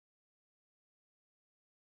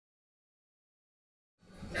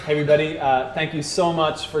Hey everybody, thank you so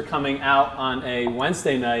much for coming out on a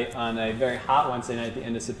Wednesday night, on a very hot Wednesday night at the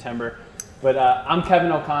end of September. But I'm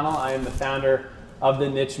Kevin O'Connell. I am the founder of the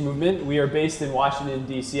Niche Movement. We are based in Washington,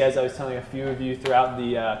 D.C., as I was telling a few of you throughout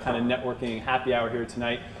the kind of networking happy hour here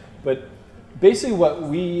tonight. But basically what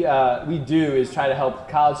we do is try to help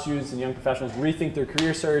college students and young professionals rethink their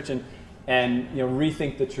career search and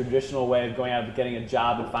rethink the traditional way of going out and getting a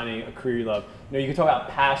job and finding a career you love. You can talk about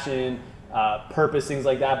passion, purpose, things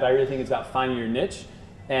like that, but I really think it's about finding your niche.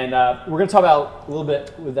 And we're going to talk about a little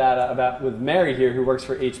bit with that with Mary here, who works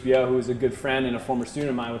for HBO, who is a good friend and a former student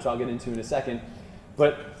of mine, which I'll get into in a second.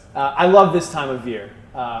 But I love this time of year.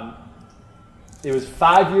 It was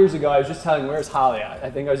 5 years ago. I was just telling, where's Holly? I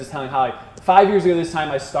think I was just telling Holly. 5 years ago this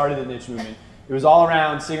time, I started the Niche Movement. It was all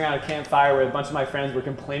around, sitting around a campfire where a bunch of my friends were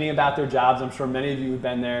complaining about their jobs. I'm sure many of you have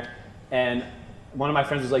been there. And one of my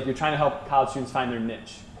friends was like, you're trying to help college students find their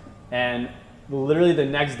niche. And literally the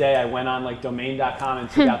next day, I went on like domain.com and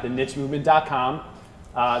took out the nichemovement.com.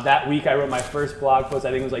 That week, I wrote my first blog post.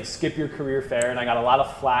 I think it was like skip your career fair, and I got a lot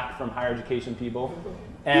of flack from higher education people.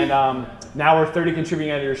 And now we're 30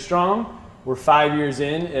 contributing editors strong. We're 5 years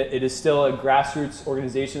in. It is still a grassroots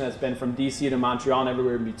organization that's been from DC to Montreal and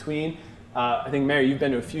everywhere in between. I think, Mary, you've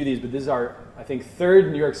been to a few of these, but this is our, I think,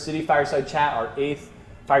 third New York City Fireside Chat, our 8th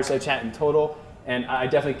Fireside Chat in total. And I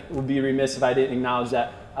definitely would be remiss if I didn't acknowledge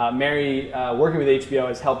that Mary, working with HBO,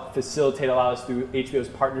 has helped facilitate a lot of us through HBO's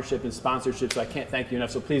partnership and sponsorship, so I can't thank you enough.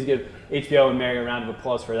 So please give HBO and Mary a round of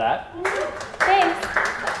applause for that. Thanks.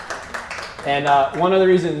 And one other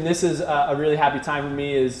reason this is a really happy time for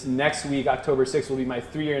me is next week, October 6th, will be my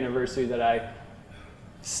 3-year anniversary that I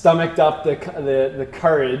stomached up the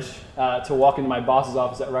courage to walk into my boss's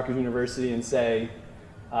office at Rutgers University and say,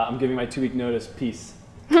 I'm giving my 2-week notice, peace.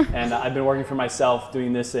 And I've been working for myself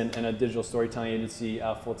doing this in a digital storytelling agency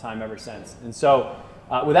full-time ever since. And so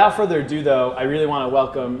without further ado, though, I really want to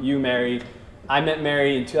welcome you, Mary. I met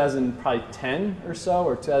Mary in 2010 or so,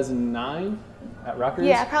 or 2009 at Rutgers.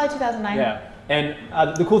 Yeah, probably 2009. Yeah. And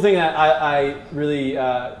the cool thing that I really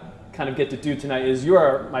kind of get to do tonight is you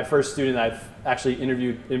are my first student I've actually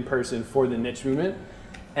interviewed in person for the Niche Movement.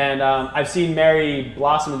 And I've seen Mary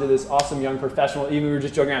blossom into this awesome young professional. Even we were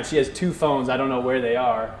just joking around. She has 2 phones. I don't know where they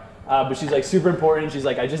are, but she's like super important. She's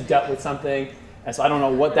like, I just dealt with something, and so I don't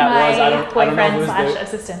know what that was. I don't know if it was the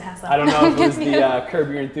assistant has them. I don't know if it was the Curb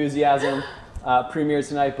Your Enthusiasm premiere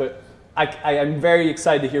tonight, but I am very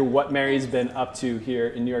excited to hear what Mary's been up to here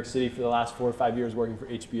in New York City for the last 4 or 5 years working for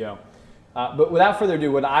HBO. But without further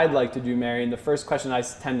ado, what I'd like to do, Mary, and the first question I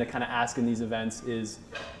tend to kind of ask in these events is,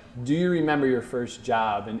 do you remember your first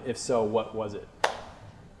job, and if so, what was it?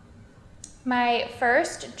 My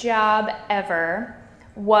first job ever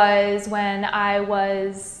was when I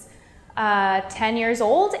was 10 years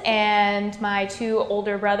old, and my 2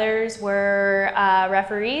 older brothers were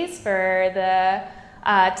referees for the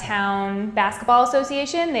town basketball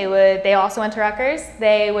association. They also went to Rutgers.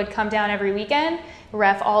 They would come down every weekend,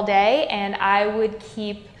 ref all day, and I would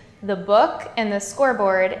keep the book and the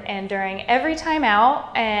scoreboard, and during every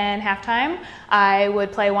timeout and halftime, I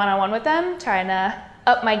would play one-on-one with them, trying to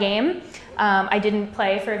up my game. I didn't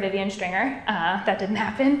play for Vivian Stringer. That didn't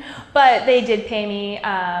happen, but they did pay me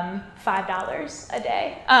 $5 a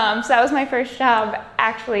day. So that was my first job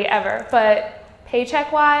actually ever. But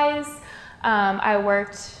paycheck-wise, I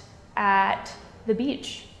worked at the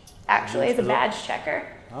beach, actually, as a badge checker.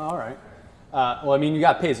 Oh, all right. Well, I mean, you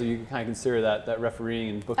got paid, so you can kind of consider that refereeing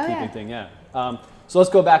and bookkeeping thing, yeah. So let's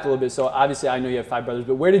go back a little bit. So obviously, I know you have 5 brothers,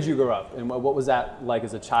 but where did you grow up, and what was that like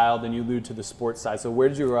as a child? And you allude to the sports side. So where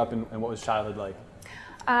did you grow up, and what was childhood like?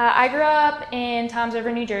 I grew up in Toms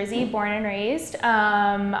River, New Jersey, born and raised.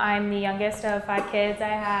 I'm the youngest of 5 kids. I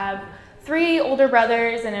have 3 older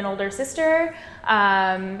brothers and an older sister,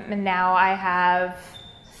 and now I have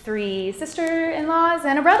 3 sister-in-laws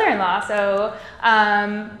and a brother-in-law. So,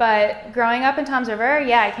 but growing up in Toms River,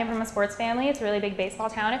 yeah, I came from a sports family. It's a really big baseball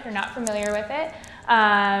town if you're not familiar with it.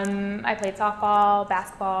 I played softball,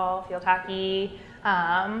 basketball, field hockey.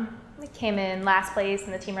 I came in last place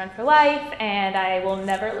in the team run for life, and I will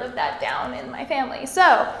never live that down in my family.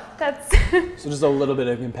 So that's So just a little bit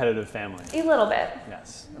of competitive family. A little bit.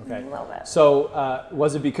 Yes. Okay. A little bit. So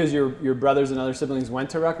was it because your brothers and other siblings went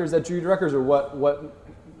to Rutgers that drew you to Rutgers, or what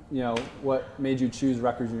made you choose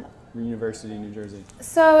Rutgers University in New Jersey?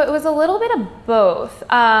 So it was a little bit of both.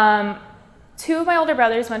 2 of my older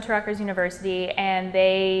brothers went to Rutgers University, and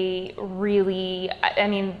they really, I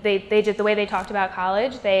mean, they did the way they talked about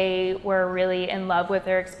college. They were really in love with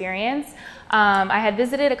their experience. I had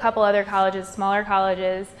visited a couple other colleges, smaller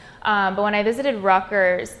colleges, but when I visited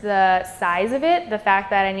Rutgers, the size of it, the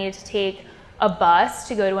fact that I needed to take a bus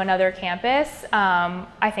to go to another campus.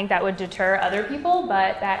 I think that would deter other people,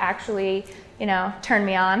 but that actually, turned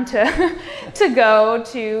me on to to go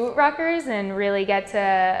to Rutgers and really get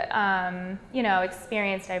to,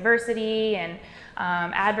 experience diversity and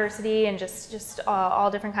adversity and just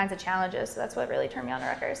all different kinds of challenges. So that's what really turned me on to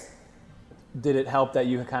Rutgers. Did it help that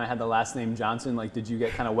you kind of had the last name Johnson? Like, did you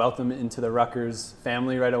get kind of welcomed into the Rutgers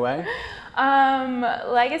family right away?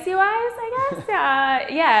 Legacy-wise, I guess.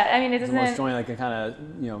 Yeah, I mean, it doesn't. Almost joining like a kind of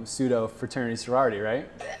pseudo fraternity sorority, right?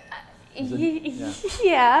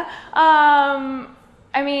 Yeah.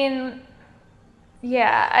 I mean,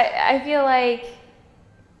 yeah. I feel like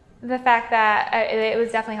the fact that it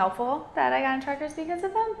was definitely helpful that I got into Rutgers because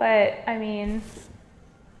of them. But I mean,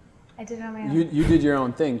 I did it on my own. You did your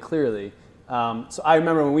own thing, clearly. So I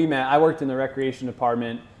remember when we met, I worked in the recreation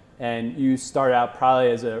department, and you started out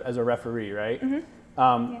probably as a referee, right? Mm-hmm.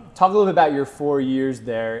 Talk a little bit about your 4 years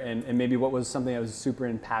there, and maybe what was something that was a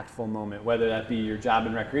super impactful moment, whether that be your job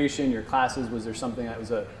in recreation, your classes. Was there something that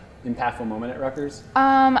was a impactful moment at Rutgers?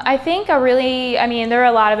 I think there are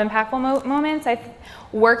a lot of impactful moments.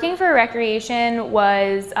 Working for recreation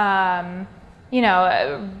was, I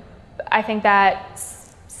think that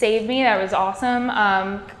saved me. That was awesome.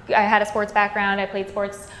 I had a sports background. I played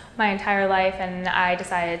sports my entire life, and I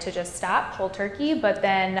decided to just stop cold turkey. But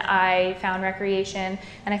then I found recreation,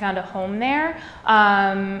 and I found a home there.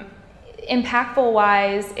 Impactful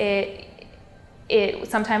wise, it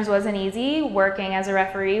sometimes wasn't easy working as a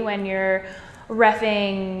referee when you're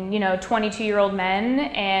reffing, 22-year-old men,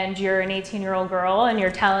 and you're an 18-year-old girl, and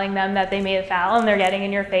you're telling them that they made a foul, and they're getting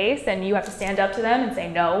in your face, and you have to stand up to them and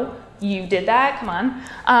say, no, you did that, come on.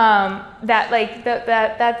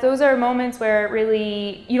 Those are moments where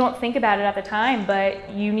really, you don't think about it at the time, but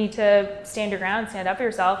you need to stand your ground, stand up for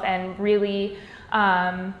yourself, and really,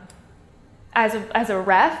 as a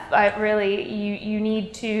ref, you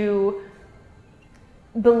need to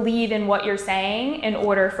believe in what you're saying in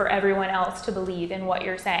order for everyone else to believe in what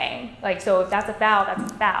you're saying. So if that's a foul,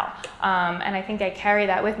 that's a foul. And I think I carry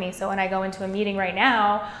that with me. So when I go into a meeting right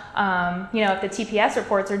now, if the TPS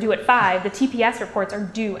reports are due at 5, the TPS reports are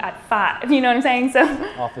due at 5. You know what I'm saying? So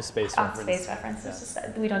Office Space reference. Office Space reference. Yeah. It's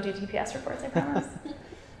just, we don't do TPS reports, I promise.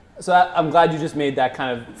 So I'm glad you just made that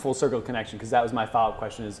kind of full circle connection, because that was my follow-up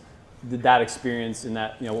question is, did that experience and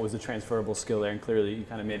that, what was the transferable skill there? And clearly you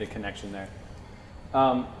kind of made a connection there.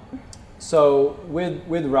 So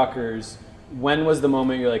with Rutgers, when was the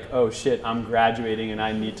moment you're like, oh shit, I'm graduating and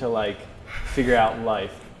I need to figure out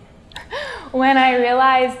life? When I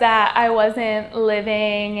realized that I wasn't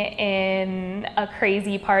living in a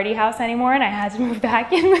crazy party house anymore and I had to move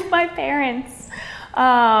back in with my parents.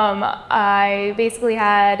 I basically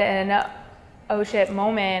had an oh shit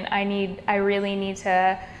moment. I really need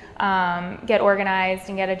to get organized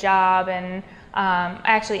and get a job, and I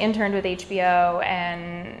actually interned with HBO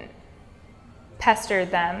and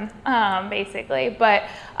pestered them, basically. But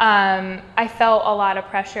I felt a lot of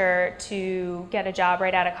pressure to get a job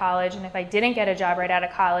right out of college, and if I didn't get a job right out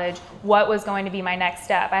of college, what was going to be my next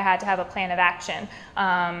step? I had to have a plan of action.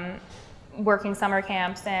 Working summer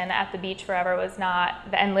camps and at the beach forever was not,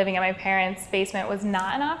 and living in my parents' basement was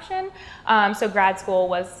not an option. So grad school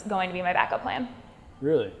was going to be my backup plan.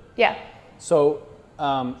 Really? Yeah. So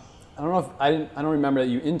I don't remember that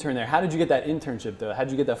you interned there. How did you get that internship though? How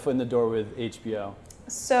did you get that foot in the door with HBO?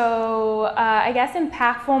 So I guess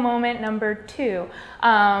impactful moment number 2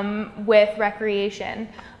 with recreation.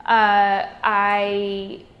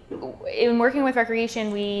 In working with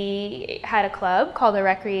recreation, we had a club called the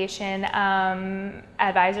Recreation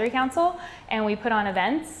Advisory Council, and we put on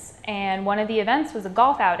events, and one of the events was a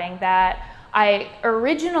golf outing that I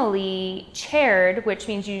originally chaired, which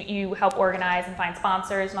means you help organize and find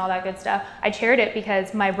sponsors and all that good stuff. I chaired it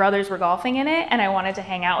because my brothers were golfing in it, and I wanted to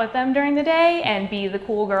hang out with them during the day and be the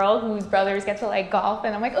cool girl whose brothers get to golf.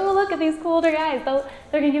 And I'm like, oh, look at these cool older guys.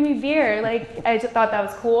 They're gonna give me beer. I just thought that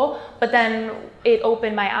was cool. But then it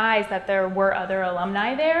opened my eyes that there were other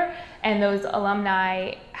alumni there, and those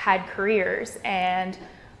alumni had careers. And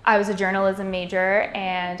I was a journalism major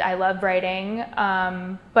and I loved writing,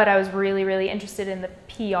 but I was really, really interested in the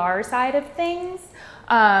PR side of things.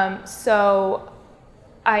 So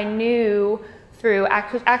I knew through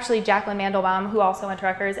actually Jacqueline Mandelbaum, who also went to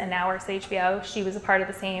Rutgers and now works at HBO. She was a part of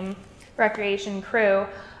the same recreation crew.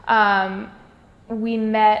 We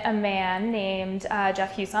met a man named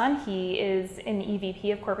Jeff Hewson. He is an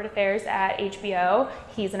EVP of Corporate Affairs at HBO.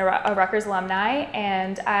 He's a Rutgers alumni,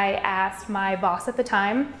 and I asked my boss at the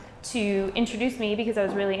time to introduce me because I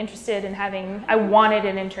was really interested in I wanted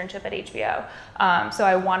an internship at HBO. So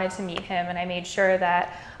I wanted to meet him, and I made sure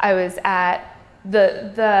that I was at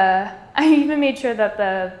I even made sure that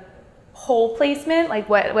the hole placement, like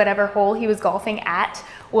whatever hole he was golfing at,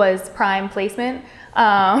 was prime placement,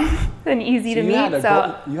 and easy to meet.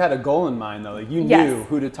 You had a goal in mind though, like you Yes. knew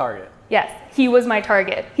who to target. Yes, he was my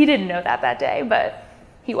target. He didn't know that day, but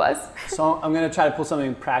he was. So I'm going to try to pull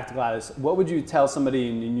something practical out of this. What would you tell somebody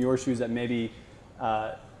in your shoes that maybe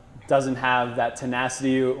doesn't have that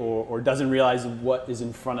tenacity or doesn't realize what is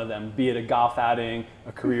in front of them, be it a golf outing,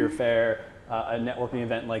 a career fair, a networking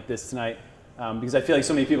event like this tonight? Because I feel like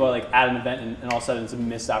so many people are like at an event and all of a sudden it's a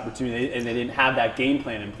missed opportunity and they didn't have that game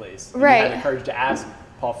plan in place. And right. You had the courage to ask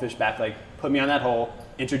Paul Fishback, like, put me on that hole,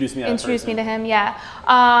 introduce me to that person. Introduce me to him, yeah.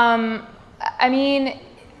 I mean,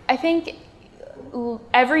 I think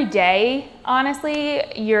every day, honestly,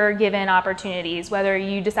 you're given opportunities, whether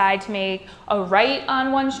you decide to make a right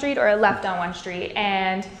on one street or a left on one street,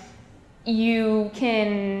 and you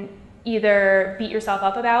can either beat yourself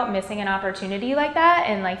up about missing an opportunity like that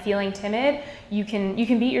and like feeling timid. You can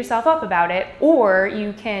beat yourself up about it, or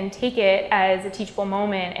you can take it as a teachable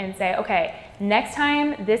moment and say, okay, next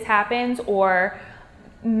time this happens, or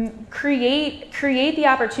create the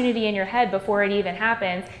opportunity in your head before it even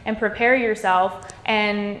happens and prepare yourself.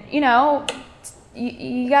 And you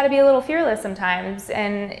got to be a little fearless sometimes,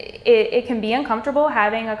 and it can be uncomfortable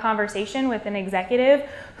having a conversation with an executive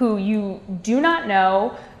who you do not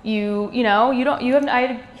know. He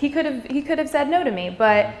could have said no to me,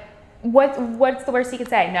 but what's the worst he could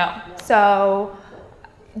say? No. So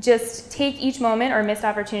just take each moment or missed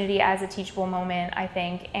opportunity as a teachable moment, I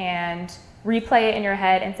think, and replay it in your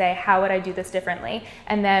head and say, how would I do this differently?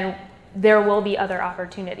 And then there will be other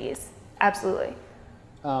opportunities. Absolutely.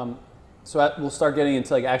 So we'll start getting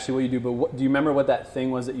into like actually what you do, but do you remember what that thing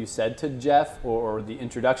was that you said to Jeff, or the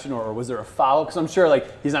introduction, or was there a follow-up? Because I'm sure like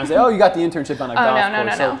he's not going to say, oh, you got the internship on a golf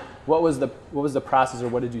course. No. What was the process, or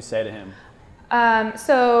what did you say to him?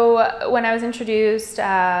 So when I was introduced,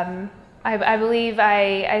 I believe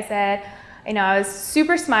I said, I was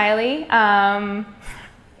super smiley,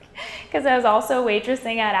 because I was also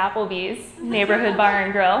waitressing at Applebee's neighborhood bar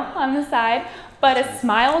and grill on the side. But a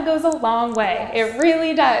smile goes a long way. It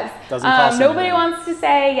really does. Doesn't cost nobody anything. wants to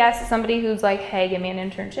say yes to somebody who's like, hey, give me an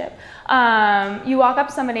internship. You walk up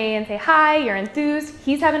to somebody and say, hi, you're enthused.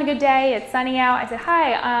 He's having a good day. It's sunny out. I said,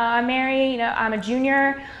 hi, I'm Mary. I'm a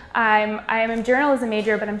junior. I am a journalism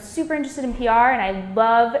major, but I'm super interested in PR, and I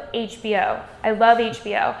love HBO.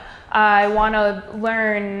 I want to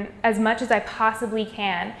learn as much as I possibly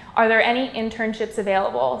can. Are there any internships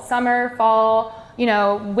available? Summer, fall,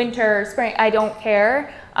 winter, spring, I don't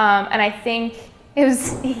care. And I think it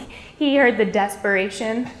was, he heard the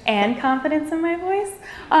desperation and confidence in my voice.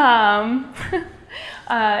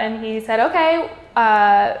 And he said, okay,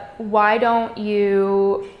 why don't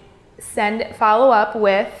you follow up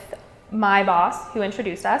with my boss who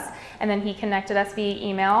introduced us, and then he connected us via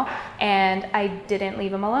email, and I didn't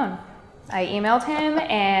leave him alone. I emailed him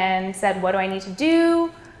and said, what do I need to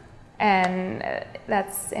do? And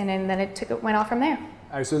then it went off from there.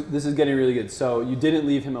 All right, so this is getting really good. So you didn't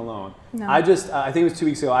leave him alone. No. I think it was 2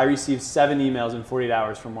 weeks ago, I received 7 emails in 48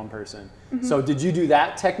 hours from one person. Mm-hmm. So did you do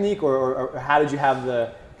that technique, or how did you have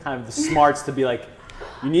the kind of the smarts to be like,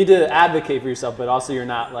 you need to advocate for yourself, but also you're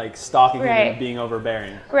not like stalking him and being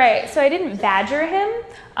overbearing? Right, so I didn't badger him,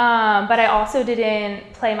 but I also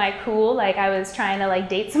didn't play my cool, like I was trying to like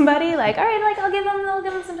date somebody, like, all right, like I'll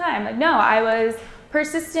give him some time. Like, no, I was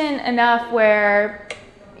persistent enough where,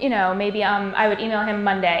 maybe I would email him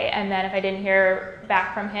Monday, and then if I didn't hear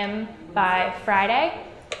back from him by Friday,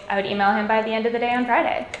 I would email him by the end of the day on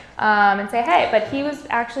Friday, and say, hey, but he was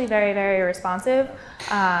actually very, very responsive.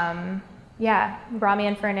 He brought me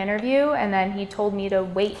in for an interview, and then he told me to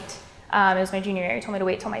wait. It was my junior year. He told me to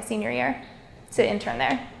wait till my senior year to intern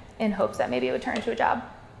there in hopes that maybe it would turn into a job.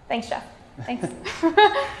 Thanks, Jeff. Thanks.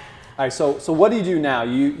 All right, so what do you do now?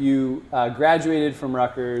 You graduated from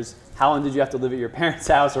Rutgers. How long did you have to live at your parents'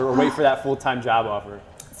 house or wait for that full-time job offer?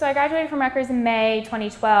 So I graduated from Rutgers in May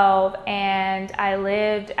 2012, and I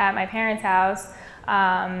lived at my parents' house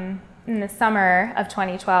in the summer of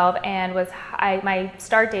 2012, and my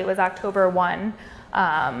start date was October 1.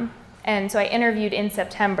 And so I interviewed in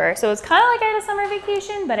September. So it was kind of like I had a summer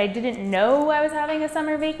vacation, but I didn't know I was having a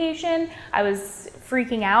summer vacation. I was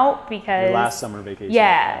freaking out because... Your last summer vacation.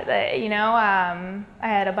 Yeah, I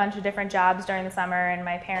had a bunch of different jobs during the summer, and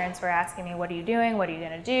my parents were asking me, what are you doing? What are you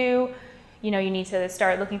going to do? You need to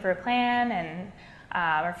start looking for a plan and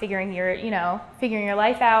or figuring your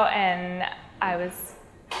life out. And I was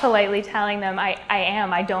politely telling them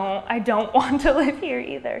I don't want to live here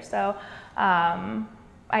either. So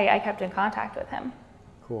I kept in contact with him.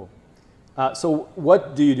 Cool. So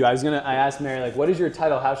what do you do? I asked Mary, like, what is your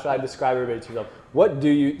title? How should I describe everybody to yourself? What do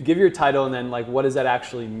you, give your title, and then like, what does that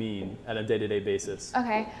actually mean at a day-to-day basis?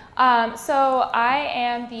 Okay, so I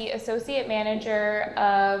am the Associate Manager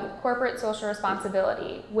of Corporate Social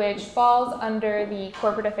Responsibility, which falls under the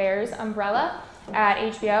Corporate Affairs umbrella at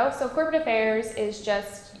HBO. So Corporate Affairs is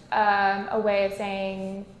just a way of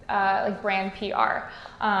saying like brand PR,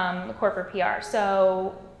 corporate PR.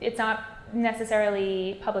 So it's not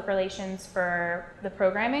necessarily public relations for the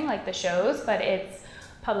programming, like the shows, but it's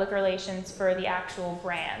public relations for the actual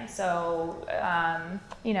brand. So,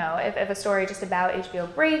 you know, if a story just about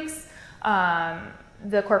HBO breaks,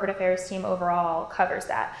 the corporate affairs team overall covers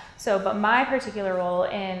that. So, but my particular role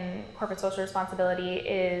in corporate social responsibility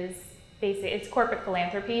is basically, it's corporate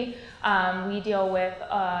philanthropy. We deal with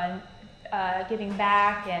giving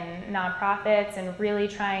back and nonprofits and really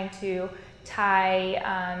trying to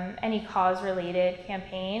tie any cause-related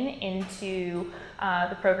campaign into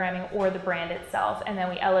the programming or the brand itself, and then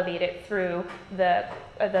we elevate it through the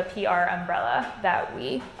PR umbrella that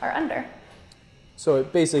we are under. So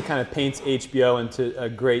it basically kind of paints HBO into a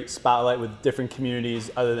great spotlight with different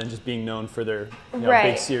communities, other than just being known for their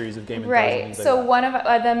big series of Game of Thrones. Right. So like one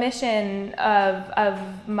of the mission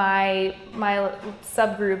of my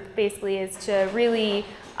subgroup basically is to really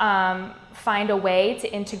find a way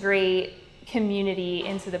to integrate community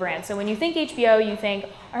into the brand. So when you think HBO, you think,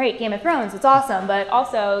 all right, Game of Thrones, it's awesome, but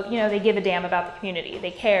also, you know, they give a damn about the community.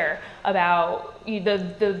 They care about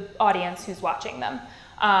the audience who's watching them.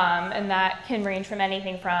 And that can range from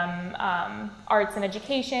anything from arts and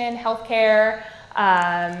education, healthcare,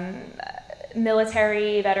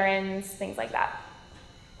 military, veterans, things like that.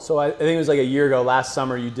 So I think it was like a year ago, last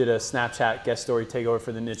summer, you did a Snapchat guest story takeover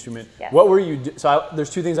for the niche movement. Yes. What were you there's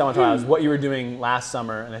two things I want to talk about. What you were doing last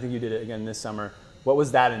summer, and I think you did it again this summer. What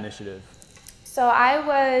was that initiative? So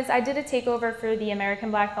I did a takeover for the American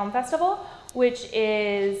Black Film Festival, which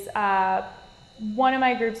is one of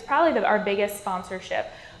my groups, probably our biggest sponsorship.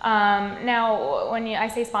 Now, when I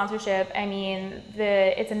say sponsorship, I mean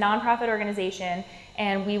it's a nonprofit organization,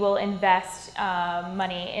 and we will invest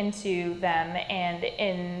money into them,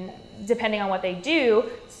 and depending on what they do,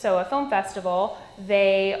 so a film festival,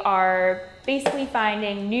 they are basically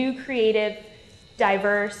finding new creative,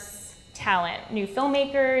 diverse talent, new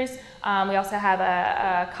filmmakers. We also have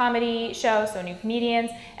a comedy show, so new comedians,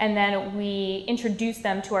 and then we introduce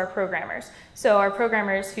them to our programmers. So our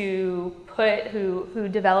programmers who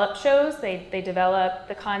develop shows, they develop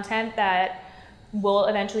the content that will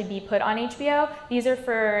eventually be put on HBO. These are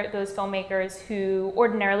for those filmmakers who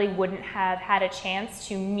ordinarily wouldn't have had a chance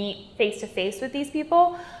to meet face-to-face with these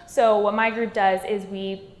people. So what my group does is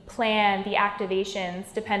we plan the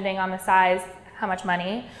activations depending on the size, how much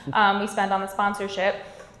money we spend on the sponsorship.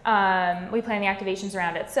 We plan the activations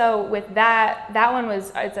around it. So with that one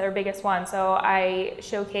it's our biggest one. So I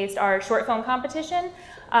showcased our short film competition.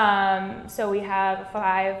 So we have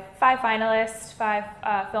five finalists, five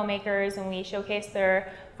filmmakers, and we showcase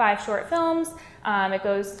their 5 short films. It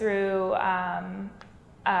goes through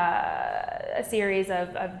a series of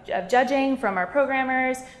judging from our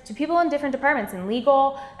programmers to people in different departments in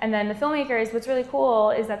legal, and then the filmmakers. What's really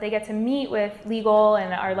cool is that they get to meet with legal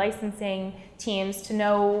and our licensing teams to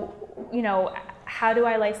know, you know, how do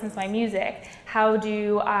I license my music? How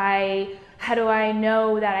do I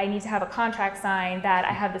know that I need to have a contract signed, that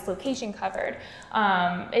I have this location covered?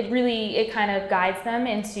 It kind of guides them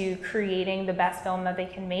into creating the best film that they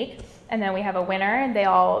can make. And then we have a winner, and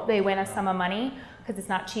they win a sum of money, because it's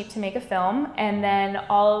not cheap to make a film. And then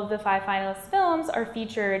all of the 5 finalist films are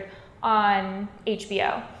featured on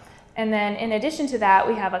HBO. And then in addition to that,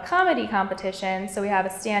 we have a comedy competition. So we have a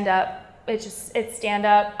stand-up, it's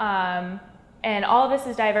stand-up, and all of this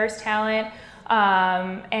is diverse talent.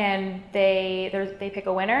 And they pick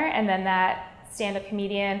a winner, and then that stand-up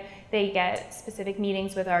comedian, they get specific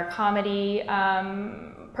meetings with our comedy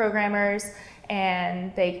programmers,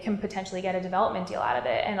 and they can potentially get a development deal out of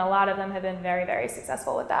it. And a lot of them have been very, very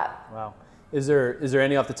successful with that. Wow. Is there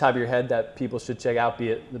any off the top of your head that people should check out,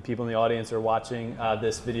 be it the people in the audience or watching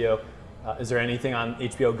this video? Is there anything on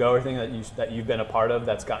HBO Go or anything that you've been a part of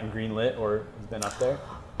that's gotten greenlit or has been up there?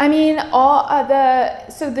 I mean,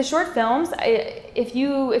 so the short films, if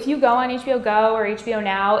you go on HBO Go or HBO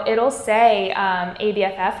Now, it'll say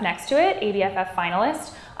ABFF next to it, ABFF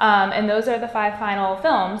finalist, and those are the 5 final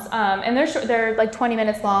films. And they're like 20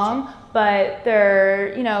 minutes long, but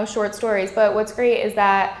they're, you know, short stories. But what's great is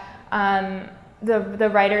that the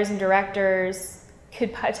writers and directors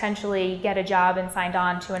could potentially get a job and signed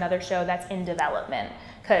on to another show that's in development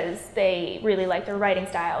because they really like their writing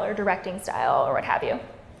style or directing style or what have you.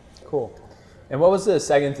 Cool. And what was the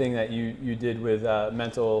second thing that you did with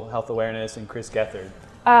mental health awareness and Chris Gethard?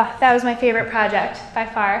 That was my favorite project by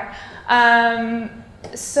far.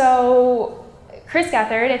 So Chris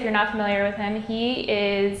Gethard, if you're not familiar with him, he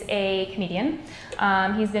is a comedian.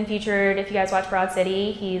 He's been featured, if you guys watch Broad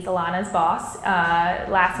City, he's Alana's boss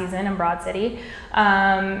last season in Broad City.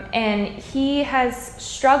 And he has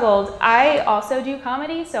struggled. I also do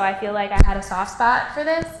comedy, so I feel like I had a soft spot for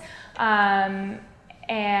this.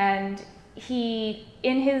 And he,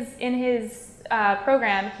 in his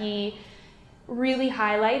program, he really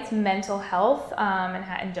highlights mental health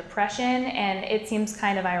and depression, and it seems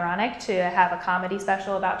kind of ironic to have a comedy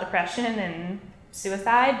special about depression and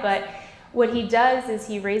suicide, but what he does is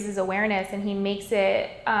he raises awareness and he makes it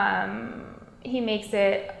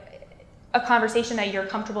a conversation that you're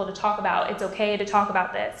comfortable to talk about. It's okay to talk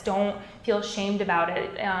about this. Don't feel ashamed about it.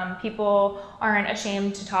 People aren't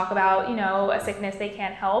ashamed to talk about, a sickness they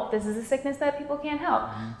can't help. This is a sickness that people can't help.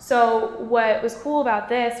 So what was cool about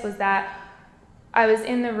this was that I was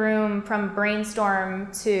in the room from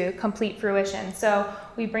brainstorm to complete fruition. So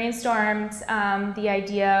we brainstormed the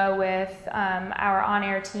idea with our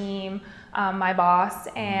on-air team, my boss,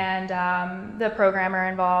 and the programmer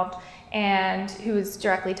involved, and who was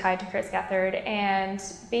directly tied to Chris Gethard. And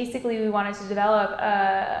basically we wanted to develop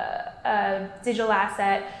a digital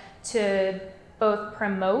asset to both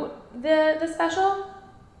promote the special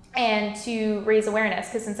and to raise awareness,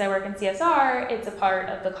 because since I work in CSR, it's a part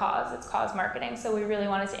of the cause. It's cause marketing. So we really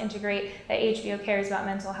wanted to integrate that HBO cares about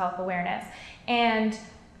mental health awareness. And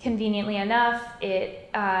conveniently enough, it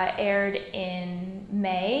aired in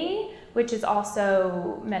May, which is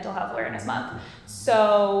also Mental Health Awareness Month.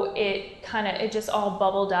 So it just all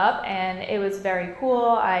bubbled up, and it was very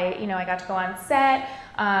cool. I got to go on set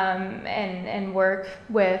and work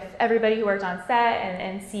with everybody who worked on set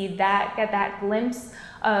and get that glimpse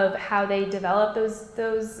of how they develop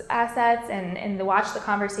those assets and to watch the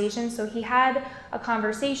conversation. So he had a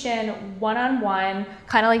conversation one-on-one,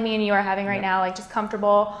 kind of like me and you are having right now, like just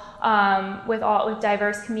comfortable with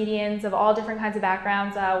diverse comedians of all different kinds of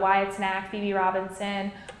backgrounds, Wyatt Snack, Phoebe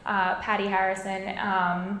Robinson, Patty Harrison,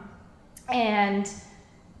 and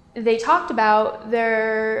they talked about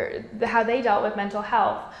how they dealt with mental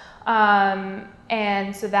health.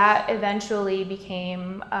 And so that eventually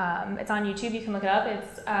became, it's on YouTube, you can look it up.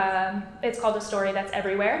 It's called A Story That's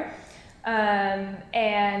Everywhere.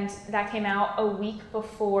 And that came out a week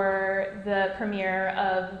before the premiere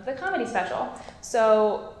of the comedy special.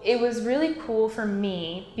 So it was really cool for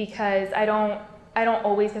me because I don't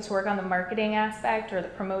always get to work on the marketing aspect or the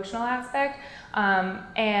promotional aspect.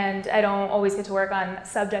 And I don't always get to work on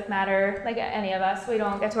subject matter, like any of us. We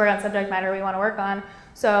don't get to work on subject matter we want to work on.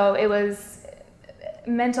 So it was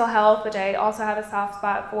mental health, which I also have a soft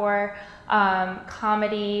spot for,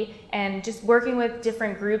 comedy, and just working with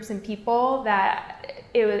different groups and people that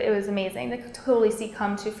it was amazing to totally see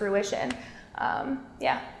come to fruition.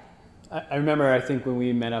 Yeah. I remember, I think when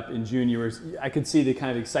we met up in June, I could see the kind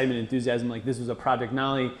of excitement, enthusiasm, like this was a project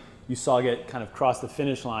not only you saw get kind of cross the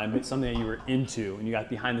finish line, but something that you were into, and you got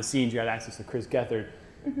behind the scenes, you got access to Chris Gethard.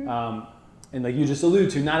 And like you just alluded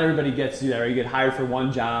to, not everybody gets to do that, right? You get hired for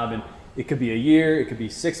one job, and it could be a year, it could be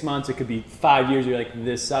 6 months, it could be 5 years. You're like,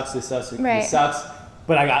 this sucks, this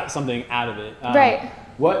but I got something out of it. Right.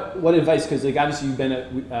 What advice? Because like obviously you've been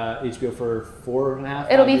at HBO for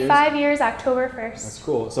 4.5. It'll be 5 years, October 1st. That's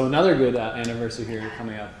cool. So another good anniversary here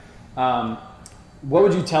coming up. What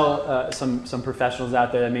would you tell some professionals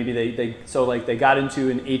out there that maybe they got into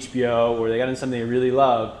an HBO or they got into something they really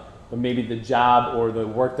love, but maybe the job or the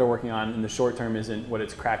work they're working on in the short term isn't what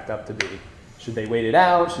it's cracked up to be? Should they wait it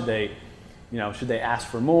out? Should they ask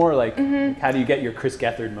for more? Like, how do you get your Chris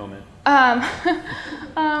Gethard moment? I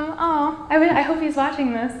hope he's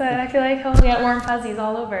watching this. I feel like he'll get warm fuzzies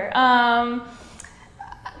all over. I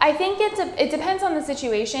think it depends on the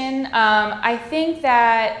situation. I think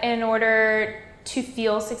that in order to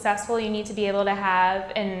feel successful, you need to be able to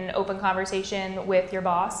have an open conversation with your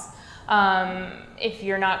boss. If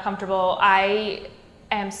you're not comfortable, I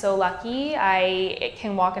am so lucky. I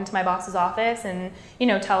can walk into my boss's office and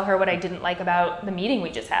tell her what I didn't like about the meeting we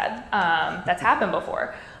just had. That's happened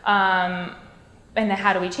before. And then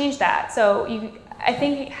how do we change that? So I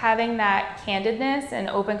think having that candidness and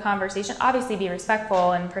open conversation, obviously be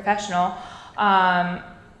respectful and professional. And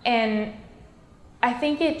I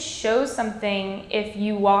think it shows something if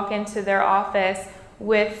you walk into their office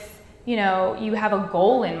with, you have a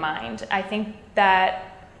goal in mind. I think that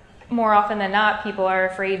more often than not, people are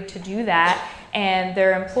afraid to do that, and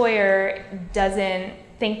their employer doesn't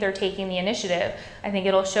think they're taking the initiative. I think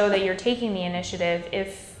it'll show that you're taking the initiative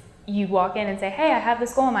if you walk in and say, hey, I have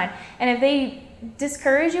this goal in mind. And if they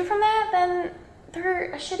discourage you from that, then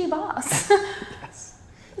they're a shitty boss. Yes.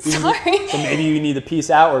 Sorry. So maybe you need to peace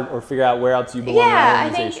out or figure out where else you belong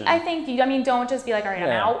in the organization. I think you, I mean, don't just be like, all right, I'm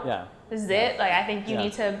out. Yeah. This is it. Like, I think you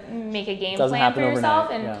need to make a game Doesn't plan for yourself.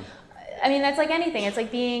 overnight. And I mean, that's like anything. It's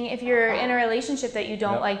like if you're in a relationship that you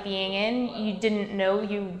don't like being in, you didn't know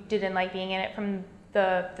you didn't like being in it from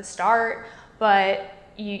the start, but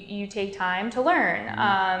you take time to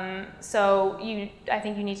learn. So I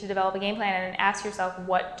think you need to develop a game plan and ask yourself,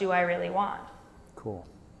 what do I really want? Cool.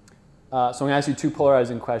 So I'm going to ask you two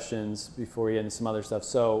polarizing questions before we get into some other stuff.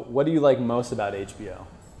 So what do you like most about HBO?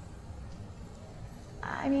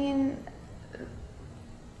 I mean,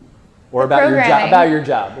 or about your job? About your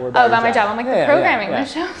job? Or about my job. I'm like the programming, the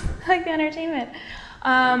shows, like the entertainment.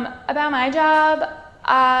 About my job,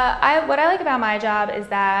 what I like about my job is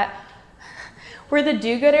that we're the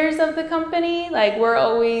do-gooders of the company. Like we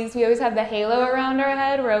always have the halo around our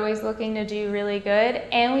head. We're always looking to do really good,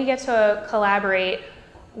 and we get to collaborate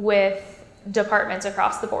with departments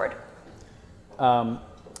across the board.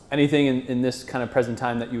 Anything in this kind of present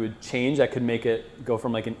time that you would change that could make it go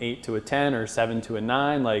from like an 8 to a 10 or 7 to a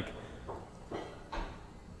 9? Like,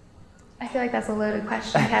 I feel like that's a loaded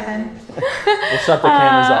question, Kevin. We'll shut the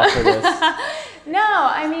cameras off for this. No,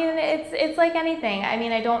 I mean, it's like anything. I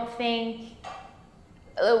mean, I don't think,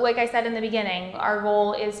 like I said in the beginning, our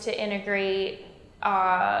goal is to integrate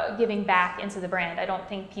giving back into the brand. I don't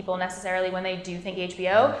think people necessarily, when they do think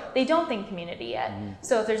HBO, they don't think community yet.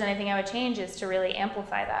 So if there's anything I would change is to really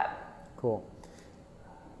amplify that. Cool.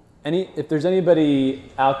 If there's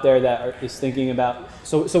anybody out there that is thinking about,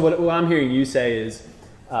 so what I'm hearing you say is,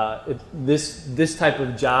 if this type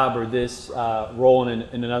of job or this role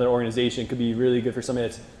in another organization could be really good for somebody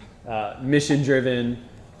that's mission-driven,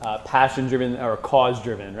 passion-driven, or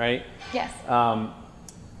cause-driven, right? Yes.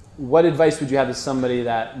 What advice would you have to somebody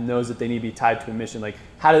that knows that they need to be tied to a mission? Like,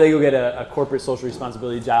 how do they go get a corporate social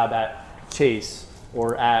responsibility job at Chase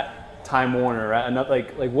or at Time Warner? Right?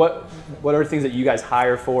 Like what are things that you guys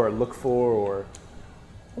hire for or look for? Or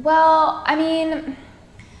well, I mean,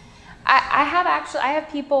 I have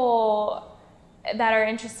people that are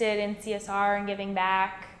interested in CSR and giving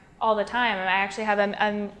back all the time. And I actually have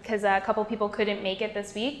because a couple people couldn't make it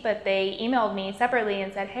this week, but they emailed me separately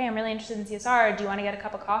and said, hey, I'm really interested in CSR. Do you want to get a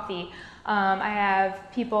cup of coffee? I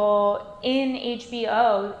have people in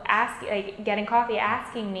HBO getting coffee,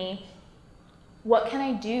 asking me, what can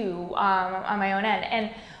I do on my own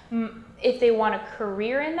end? And if they want a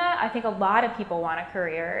career in that, I think a lot of people want a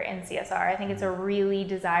career in CSR. I think it's a really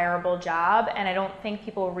desirable job, and I don't think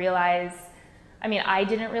people realize, I mean, I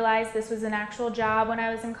didn't realize this was an actual job when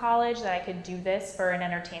I was in college, that I could do this for an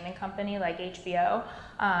entertainment company like HBO.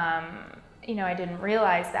 You know, I didn't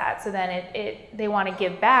realize that. So then they want to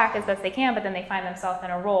give back as best they can, but then they find themselves in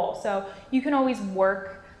a role. So you can always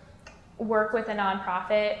work with a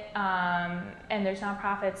nonprofit, and there's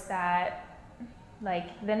nonprofits that,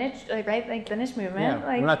 like the niche, like the niche movement. Yeah,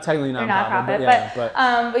 like, we're not technically nonprofit,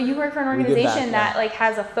 but you work for an organization that like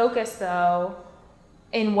has a focus though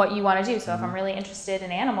in what you want to do. So if I'm really interested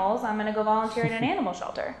in animals, I'm going to go volunteer in an animal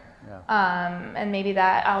shelter. And maybe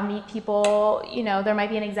that I'll meet people, you know, there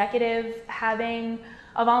might be an executive having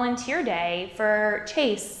a volunteer day for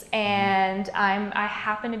Chase, and I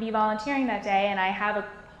happen to be volunteering that day, and I have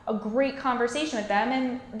a great conversation with them,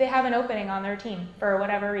 and they have an opening on their team for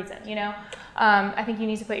whatever reason, you know. I think you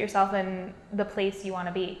need to put yourself in the place you want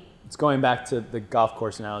to be. It's going back to the golf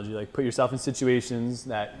course analogy, like put yourself in situations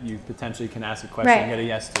that you potentially can ask a question and get a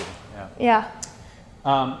yes to. Yeah.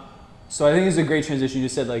 So I think this is a great transition. You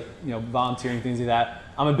just said, like, you know, volunteering, things like that.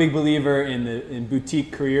 I'm a big believer in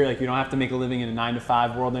boutique career. Like, you don't have to make a living in a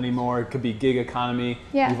 9-to-5 world anymore. It could be gig economy.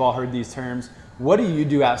 Yeah. We've all heard these terms. What do you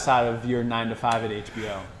do outside of your 9-to-5 at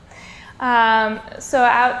HBO? So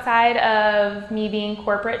outside of me being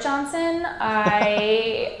corporate Johnson,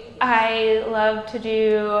 I love to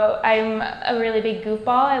do, I'm a really big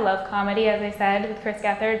goofball. I love comedy, as I said, with Chris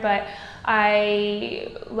Gethard, but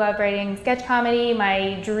I love writing sketch comedy.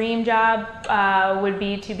 My dream job would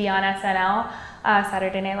be to be on SNL,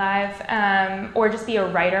 Saturday Night Live, or just be a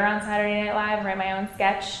writer on Saturday Night Live, write my own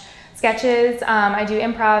sketches. I do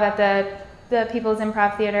improv at the People's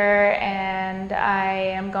Improv Theater, and I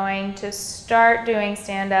am going to start doing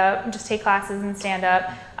stand-up, just take classes in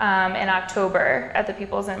stand-up in October at the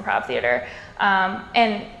People's Improv Theater.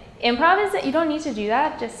 And improv is that you don't need to do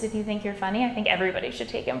that just if you think you're funny. I think everybody should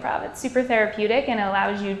take improv. It's super therapeutic and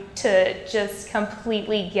allows you to just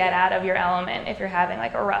completely get out of your element if you're having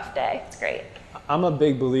like a rough day. It's great. I'm a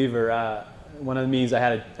big believer. one of the meetings I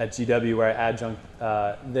had at GW where I adjunct,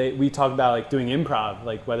 we talked about like doing improv,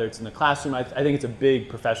 like whether it's in the classroom. I think it's a big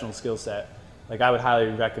professional skill set. Like I would highly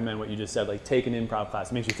recommend what you just said, like take an improv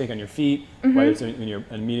class. It makes you think on your feet, whether it's when you're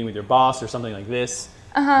in a meeting with your boss or something like this.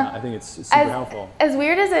 I think it's super helpful. As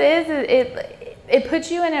weird as it is, it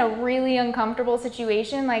puts you in a really uncomfortable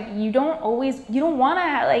situation. Like you don't want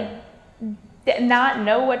to like not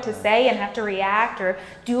know what to say and have to react or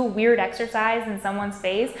do a weird exercise in someone's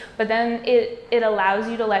face, but then it allows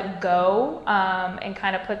you to let go and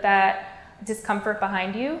kind of put that discomfort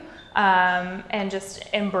behind you and just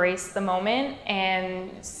embrace the moment.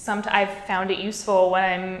 And I've found it useful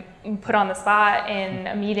when I'm put on the spot in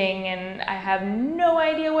a meeting and I have no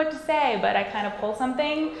idea what to say, but I kind of pull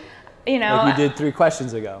something, you know. Like you did 3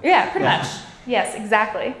 questions ago. Yeah, pretty much. Yes,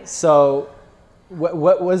 exactly. So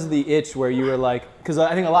what was the itch where you were like, because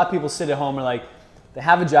I think a lot of people sit at home and like, they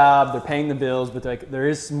have a job, they're paying the bills, but like there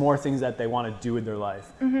is more things that they want to do with their life.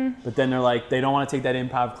 But then they're like, they don't want to take that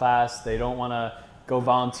improv class, they don't want to go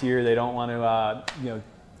volunteer, they don't want to,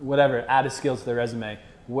 whatever, add a skill to their resume.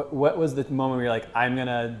 What was the moment where you're like, I'm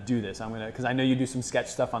gonna do this, because I know you do some sketch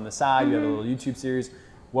stuff on the side, you have a little YouTube series.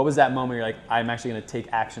 What was that moment where you're like, I'm actually gonna take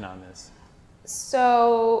action on this?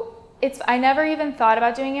 So I never even thought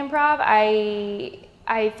about doing improv.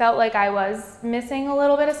 I felt like I was missing a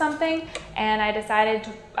little bit of something, and I decided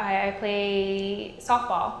I play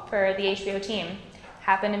softball for the HBO team.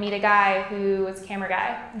 Happened to meet a guy who was a camera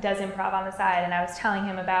guy, does improv on the side, and I was telling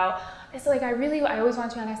him about, it's like I always want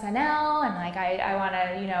to be on SNL, and like I want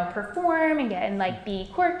to perform and like be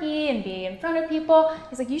quirky and be in front of people.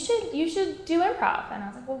 He's like, you should do improv, and I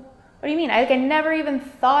was like, well, what do you mean? I never even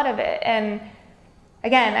thought of it. And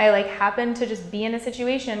again, I like happened to just be in a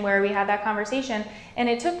situation where we had that conversation, and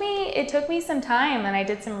it took me some time, and I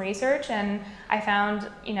did some research, and I found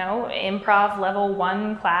improv level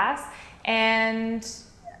 1 class, and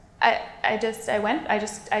I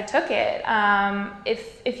took it.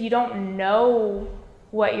 If you don't know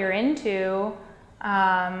what you're into,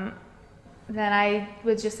 then I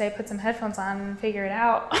would just say put some headphones on and figure it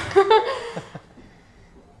out.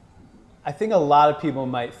 I think a lot of people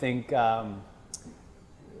might think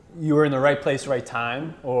you were in the right place, right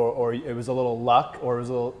time, or it was a little luck, or it was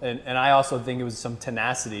a little, and I also think it was some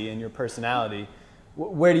tenacity in your personality.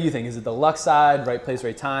 Where do you think? Is it the luck side, right place,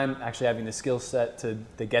 right time, actually having the skill set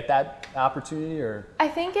to get that opportunity, or? I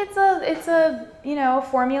think it's a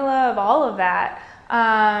formula of all of that.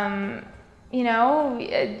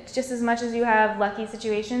 Just as much as you have lucky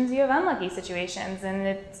situations, you have unlucky situations, and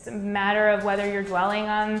it's a matter of whether you're dwelling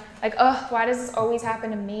on like, oh, why does this always happen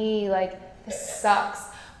to me? Like, this sucks.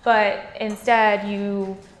 But instead,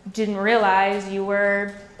 you didn't realize you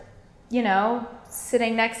were,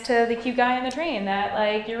 sitting next to the cute guy on the train that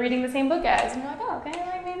like you're reading the same book as, and you're like, oh, okay,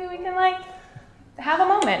 like maybe we can like have a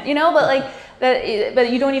moment, but like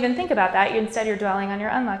but you don't even think about that. Instead, you're dwelling on your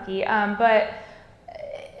unlucky. And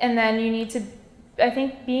then you need to, I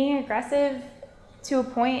think, being aggressive to a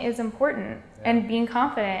point is important, and being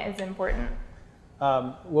confident is important.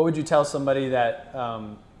 What would you tell somebody that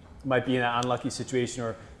might be in an unlucky situation,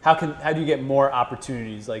 or how do you get more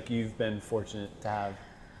opportunities like you've been fortunate to have?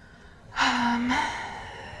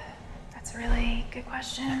 That's a really good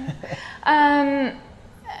question.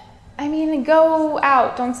 Go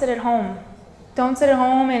out. Don't sit at home. Don't sit at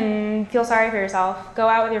home and feel sorry for yourself. Go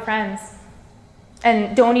out with your friends.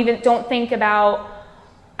 And don't think about,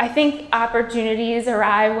 I think opportunities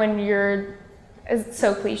arrive when you're, it's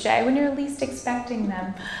so cliche, when you're least expecting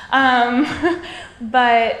them.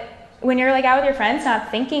 But when you're like out with your friends,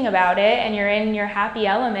 not thinking about it, and you're in your happy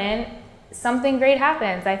element, something great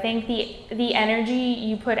happens. I think the energy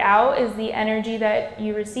you put out is the energy that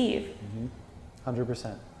you receive.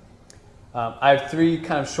 100%. I have 3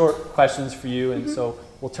 kind of short questions for you, and so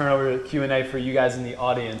we'll turn over to Q&A for you guys in the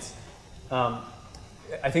audience.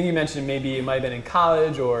 I think you mentioned maybe it might have been in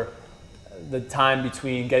college or the time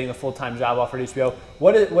between getting a full-time job offer at HBO.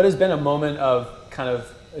 What has been a moment of kind of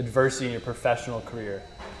adversity in your professional career?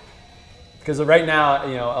 Because right now,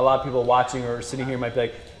 a lot of people watching or sitting here might be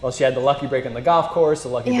like, well, she had the lucky break on the golf course, the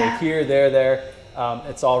lucky break here, there.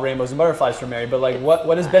 It's all rainbows and butterflies for Mary. But like,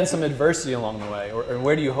 what has been some adversity along the way, or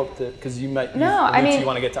where do you hope to? Because you want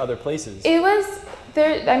to get to other places. It was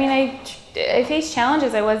there. I faced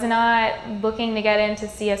challenges. I was not looking to get into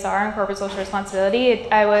CSR and corporate social responsibility.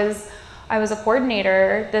 I was a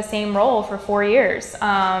coordinator, the same role for 4 years.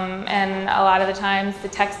 And a lot of the times the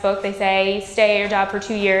textbook, they say stay at your job for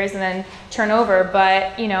 2 years and then turn over.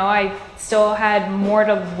 But, I still had more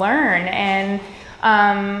to learn. And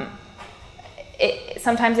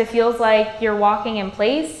sometimes it feels like you're walking in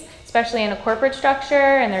place, especially in a corporate structure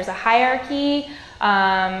and there's a hierarchy,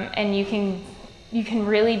 and you can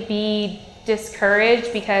really be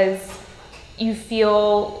discouraged because you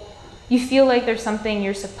feel like there's something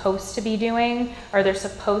you're supposed to be doing, or there's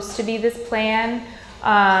supposed to be this plan.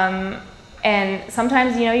 And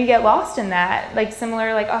sometimes, you get lost in that, like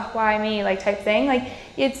similar, like, oh, why me, like type thing. Like,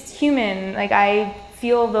 it's human. Like,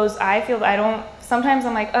 sometimes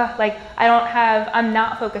I'm like, oh, like I'm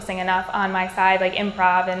not focusing enough on my side, like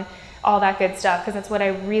improv and all that good stuff, because that's what I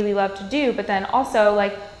really love to do. But then also,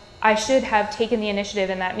 like, I should have taken the initiative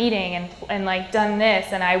in that meeting and like done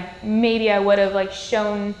this, and I would have like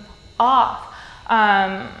shown off.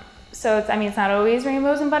 So it's not always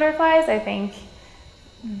rainbows and butterflies. I think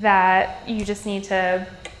that you just need to,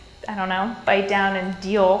 I don't know, bite down and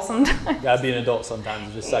deal sometimes. You gotta be an adult sometimes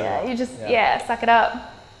and just suck it up. You just, suck it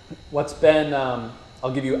up. What's been,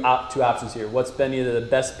 I'll give you two options here. What's been either the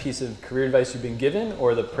best piece of career advice you've been given,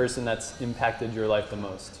 or the person that's impacted your life the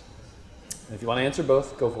most? And if you want to answer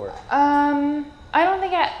both, go for it. I don't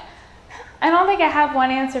think I have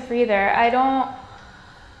one answer for either. I don't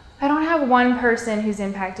have one person who's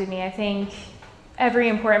impacted me. I think every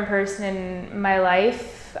important person in my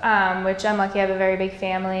life, which I'm lucky I have a very big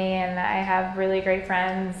family and I have really great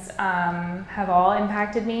friends, have all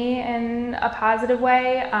impacted me in a positive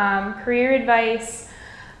way. Career advice,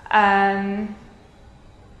 I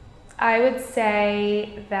would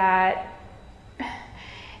say that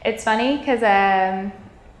it's funny because I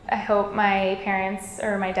hope my parents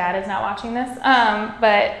or my dad is not watching this,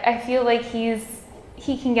 but I feel like he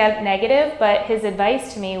can get negative, but his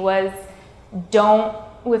advice to me was,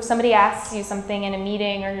 if somebody asks you something in a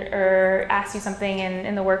meeting or asks you something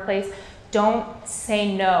in the workplace, don't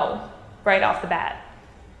say no right off the bat.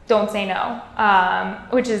 Don't say no,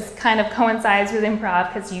 which is kind of coincides with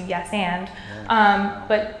improv because you yes and.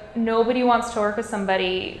 But nobody wants to work with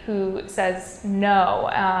somebody who says no.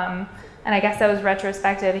 And I guess that was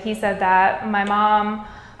retrospective. He said that. My mom,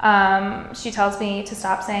 she tells me to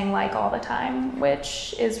stop saying like all the time,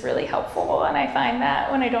 which is really helpful. And I find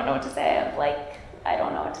that when I don't know what to say, I'm like, I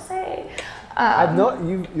don't know what to say.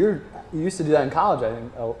 You used to do that in college, I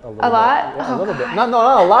think, a little bit. A lot? Yeah, a little bit. Not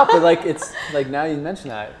a lot, but like it's like now you mention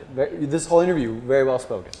that. This whole interview, very well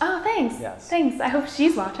spoken. Oh, thanks. Yes. Thanks. I hope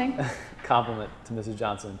she's watching. Compliment to Mrs.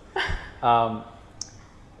 Johnson.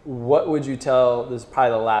 What would you tell, this is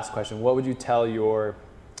probably the last question, what would you tell your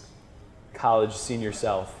college senior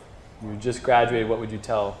self? You just graduated, what would you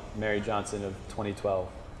tell Mary Johnson of 2012?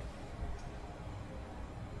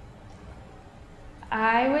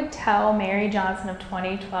 I would tell Mary Johnson of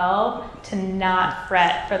 2012 to not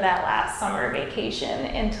fret for that last summer vacation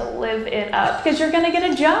and to live it up, because you're going to get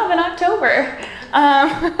a job in October.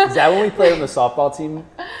 Is that when we played on the softball team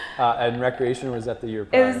in recreation, or was that the year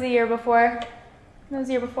prior? It was the year before. It was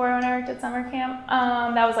the year before when I worked at summer camp.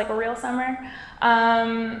 That was like a real summer.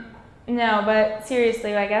 No, but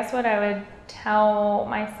seriously, I guess what I would tell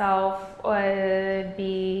myself would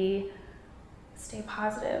be stay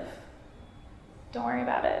positive. Don't worry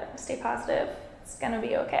about it. Stay positive. It's going to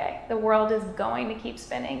be okay. The world is going to keep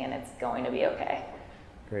spinning and it's going to be okay.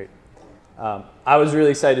 Great. I was really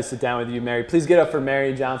excited to sit down with you, Mary. Please get up for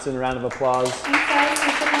Mary Johnson. A round of applause. Thanks, guys.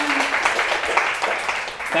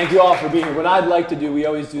 Thank you all for being here. What I'd like to do, we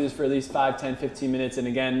always do this for at least 5, 10, 15 minutes. And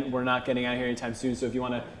again, we're not getting out here anytime soon. So if you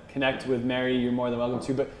want to connect with Mary, you're more than welcome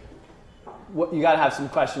to. But you got to have some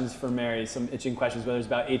questions for Mary, some itching questions, whether it's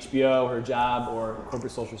about HBO, her job, or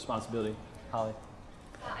corporate social responsibility. Holly.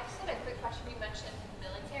 I just had a quick question. You mentioned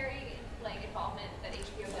military involvement that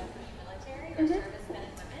HBO does for the military or servicemen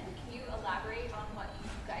and women. Can you elaborate on what you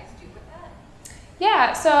guys do with that?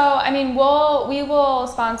 Yeah, so we will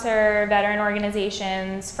sponsor veteran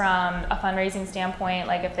organizations from a fundraising standpoint,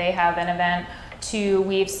 like if they have an event,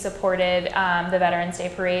 we've supported the Veterans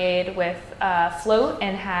Day Parade with Float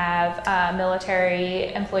and have a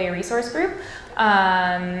military employee resource group.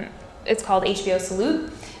 It's called HBO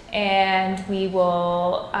Salute. And we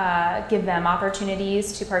will give them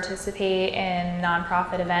opportunities to participate in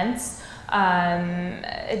nonprofit events.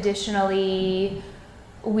 Additionally,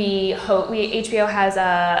 HBO has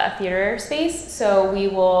a theater space, so we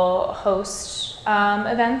will host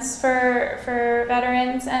events for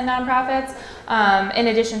veterans and nonprofits, in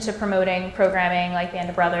addition to promoting programming like Band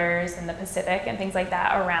of Brothers and the Pacific and things like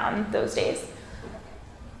that around those days.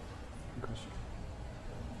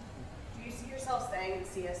 Staying in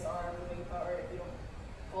CSR moving forward,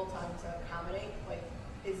 full-time to accommodate? Like,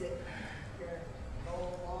 is it your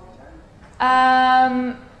goal long-term?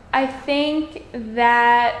 I think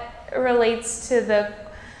that relates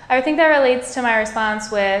to my response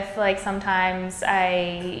with, like, sometimes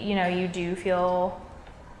you do feel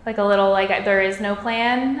like a little like there is no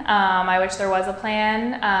plan. I wish there was a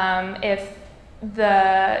plan. If the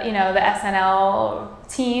SNL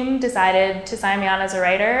team decided to sign me on as a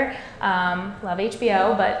writer, love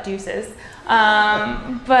HBO, but deuces.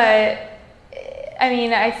 But I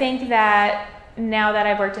mean, I think that now that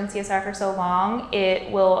I've worked in CSR for so long,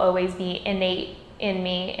 it will always be innate in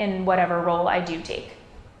me in whatever role I do take.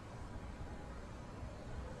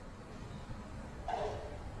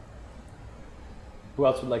 Who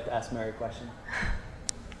else would like to ask Mary a question?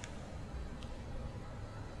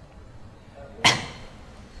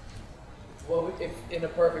 If in a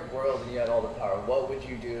perfect world and you had all the power, what would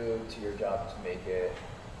you do to your job to make it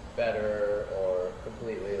better or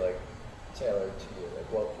completely like tailored to you? Like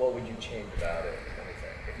what would you change about it, if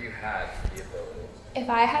anything, if you had the ability? If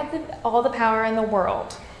I had all the power in the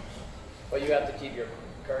world. Well, you have to keep your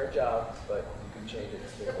current job, but you can change it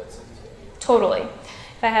to what suits you. Totally.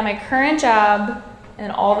 If I had my current job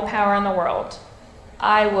and all the power in the world,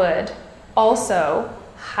 I would also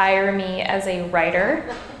hire me as a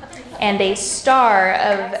writer and a star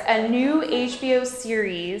of a new HBO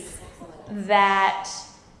series that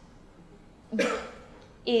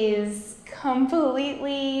is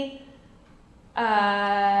completely,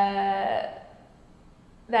 that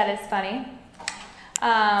is funny,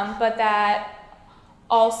 but that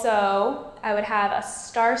also I would have a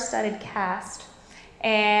star-studded cast,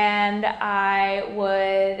 and I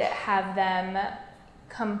would have them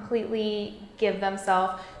completely give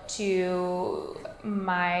themselves to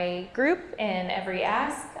my group in every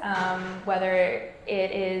ask, whether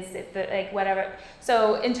it is like whatever.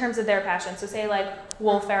 So in terms of their passion, so say like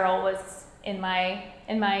Will Ferrell was in my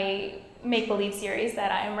make-believe series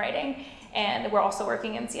that I am writing, and we're also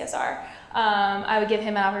working in CSR. I would give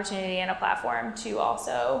him an opportunity and a platform to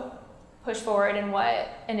also push forward in what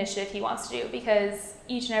initiative he wants to do, because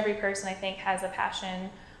each and every person I think has a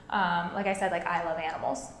passion. Like I said, like I love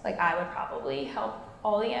animals. Like I would probably help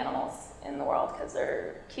all the animals in the world because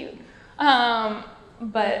they're cute.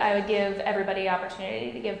 But I would give everybody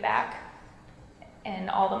opportunity to give back and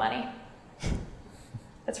all the money.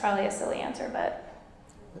 That's probably a silly answer, but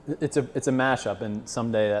it's a mashup, and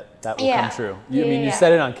someday that will Yeah. come true. Yeah, I mean, yeah, you yeah.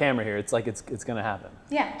 said it on camera here. It's like it's going to happen.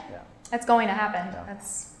 yeah, Yeah. that's going to happen. Yeah.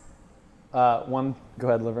 That's Go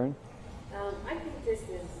ahead, Laverne. I think this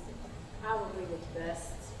is probably the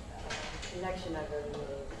best connection I've ever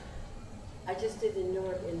made. I just did the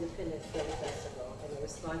Newark Independent Film Festival, and it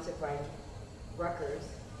was sponsored by Rutgers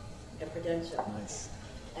and Prudential Nice.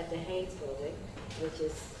 at the Haynes Building, which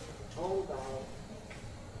is owned by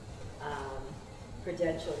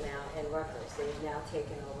Prudential now and Rutgers. They've now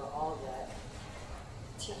taken over all that.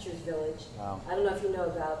 Teachers Village. Wow. I don't know if you know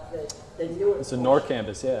about the Newark. It's a North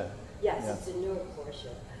campus, yeah. Yes, Yeah. it's the Newark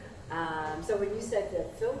portion. So when you said the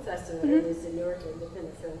film festival, it was the Newark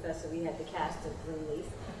Independent Film Festival. We had the cast of Greenleaf.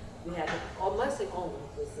 We had mostly Only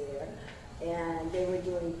was there, and they were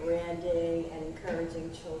doing branding and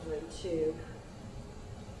encouraging children to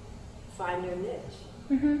find their niche.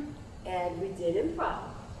 And we did improv.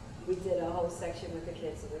 We did a whole section with the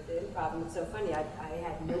kids with the improv. And it's so funny. I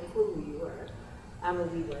had no clue who you were. I'm a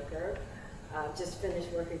WeWorker. Just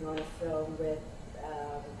finished working on a film with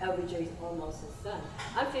LBJ's almost his son.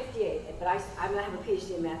 I'm 58, but I have a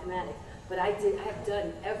PhD in mathematics. But I have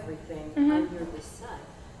done everything under the sun,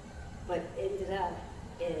 but ended up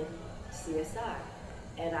in CSR.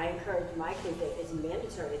 And I encourage my kids that it's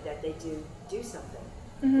mandatory that they do something,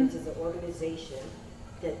 which is an organization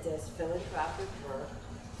that does philanthropic work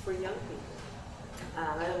for young people.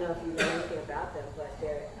 I don't know if you know anything about them, but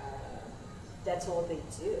that's all they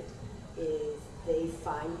do, is they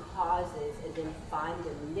find causes and then find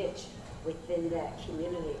a niche within that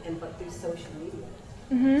community, but through social media.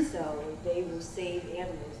 So they will save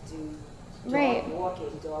animals, do dog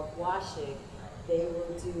walking, dog washing, they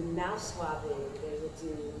will do mouth swabbing, they will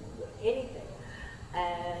do anything.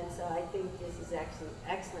 And so I think this is actually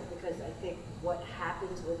excellent, because I think what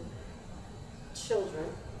happens with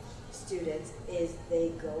children, students, is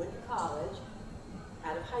they go into college,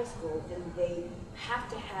 out of high school, and they have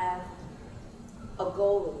to have a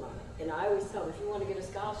goal in mind. And I always tell them, if you want to get a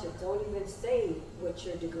scholarship, don't even say what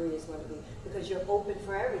your degree is going to be, because you're open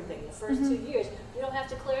for everything. The first 2 years, you don't have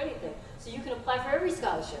to clear anything. So you can apply for every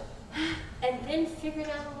scholarship and then figure it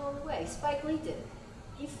out along the way. Spike Lee did it.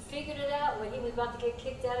 He figured it out when he was about to get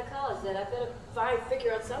kicked out of college, that I better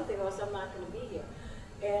figure out something or else I'm not going to be here.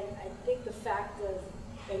 And I think the fact of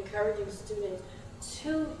encouraging students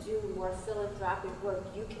to do more philanthropic work,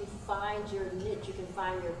 you can find your niche, you can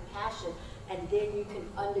find your passion, and then you can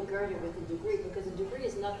undergird it with a degree, because a degree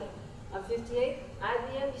is nothing. I'm 58,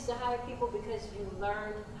 IBM used to hire people because you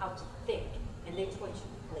learned how to think and they taught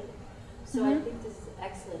you later. So I think this is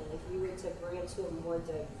excellent. If we were to bring it to a more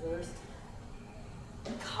diverse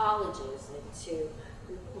colleges and to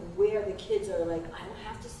where the kids are like, I don't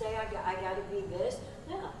have to say I got to be this.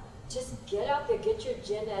 No, just get out there, get your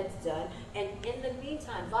gen eds done, and in the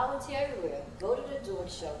meantime, volunteer everywhere. Go to the dog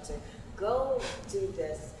shelter, go do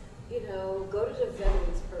this, you know, go to the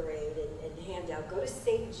Veterans Parade and hand out, go to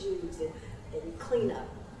St. Jude's and clean up.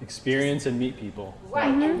 Experience and meet people.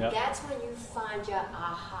 Right, and that's when you find your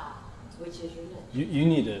aha, which is your niche. You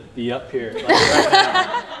need to be up here like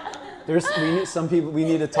right now. We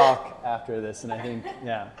need to talk after this, and I think,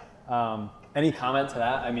 any comment to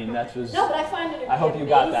that? I mean, that was. No, but I find it. I hope you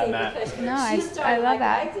got that, Matt. No, I love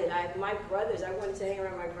that. I did. My brothers. I wanted to hang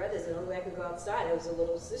around my brothers, and the only way I could go outside, I was a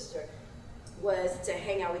little sister, was to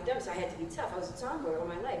hang out with them. So I had to be tough. I was a tomboy all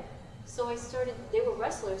my life. So I started. They were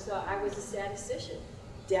wrestlers, so I was a statistician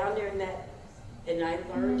down there in that, and I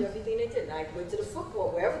learned everything they did. And I went to the football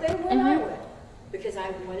wherever they went. I went because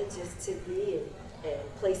I wanted just to be and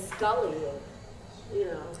play Scully and. You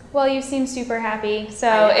know. Well, you seem super happy.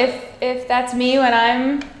 So if that's me when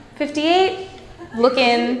I'm 58,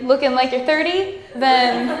 looking like you're 30,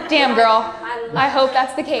 then damn girl, I hope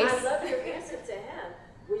that's the case. I love your answer to him,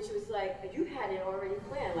 which was like, you had it already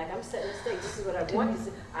planned. Like, I'm setting the stage. This is what I want.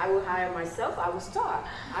 I will hire myself. I will star.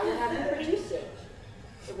 I will have you produce it.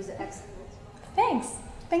 It was excellent. Thanks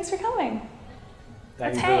for coming.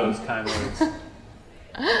 Thank you for those kind words.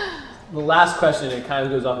 The last question, it kind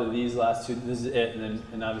of goes off of these last two. This is it,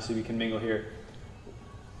 and obviously we can mingle here.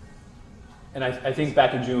 And I think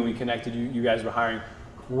back in June when we connected, you guys were hiring.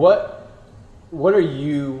 What are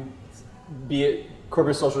you, be it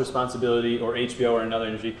corporate social responsibility or HBO or another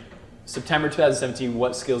industry, September 2017,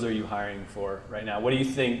 what skills are you hiring for right now? What do you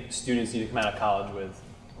think students need to come out of college with?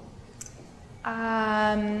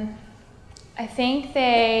 I think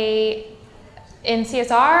in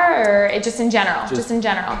CSR or just in general? Just in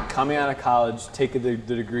general. Coming out of college, take the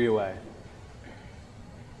degree away.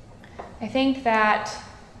 I think that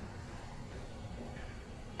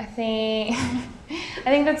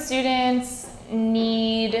students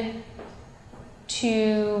need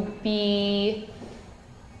to be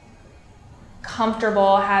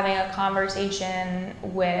comfortable having a conversation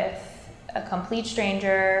with a complete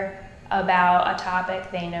stranger about a topic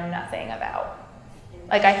they know nothing about.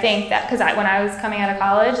 Like, I think that, because when I was coming out of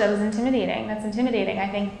college, that was intimidating. That's intimidating.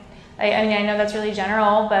 I mean, I know that's really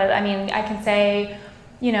general, but I mean, I can say,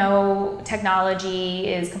 you know, technology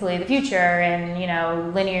is completely the future, and, you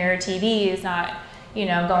know, linear TV is not, you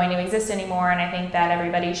know, going to exist anymore, and I think that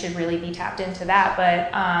everybody should really be tapped into that,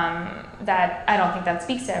 but that, I don't think that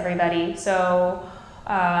speaks to everybody. So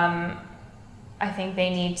I think they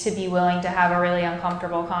need to be willing to have a really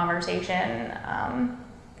uncomfortable conversation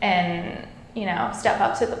and, you know, step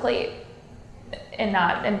up to the plate and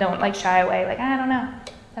don't like shy away. Like, I don't know.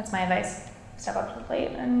 That's my advice. Step up to the plate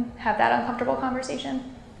and have that uncomfortable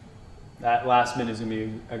conversation. That last minute is going to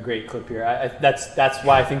be a great clip here. That's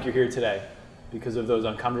why I think you're here today, because of those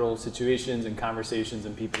uncomfortable situations and conversations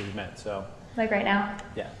and people you've met. So, like right now.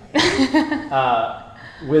 Yeah.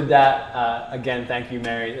 With that, again, thank you,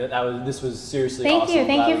 Mary. This was seriously awesome.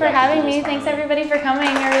 Thank you for having me. Thanks everybody for coming.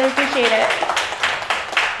 I really appreciate it.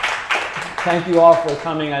 Thank you all for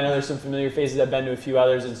coming. I know there's some familiar faces. I've been to a few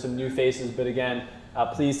others and some new faces, but again,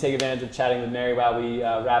 please take advantage of chatting with Mary while we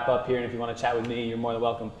wrap up here, and if you want to chat with me, you're more than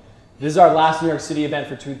welcome. This is our last New York City event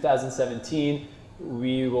for 2017.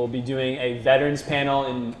 We will be doing a veterans panel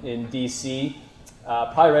in DC,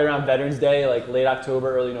 probably right around Veterans Day, like late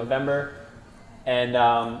October, early November. And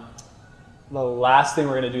the last thing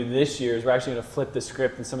we're going to do this year is we're actually going to flip the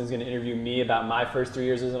script, and someone's going to interview me about my first 3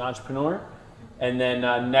 years as an entrepreneur. And then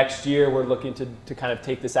next year, we're looking to kind of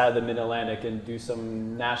take this out of the Mid-Atlantic and do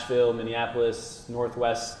some Nashville, Minneapolis,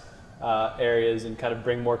 Northwest areas, and kind of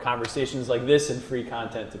bring more conversations like this and free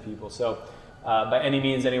content to people. So by any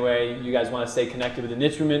means, anyway, you guys want to stay connected with the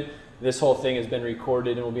Niche Movement, this whole thing has been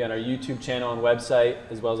recorded and will be on our YouTube channel and website,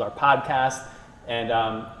 as well as our podcast. And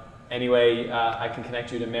anyway, I can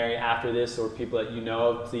connect you to Mary after this, or people that you know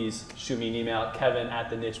of. Please shoot me an email at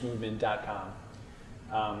kevin@thenichemovement.com.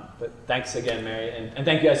 But thanks again, Mary, and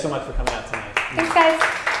thank you guys so much for coming out tonight. Thanks,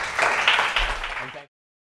 guys.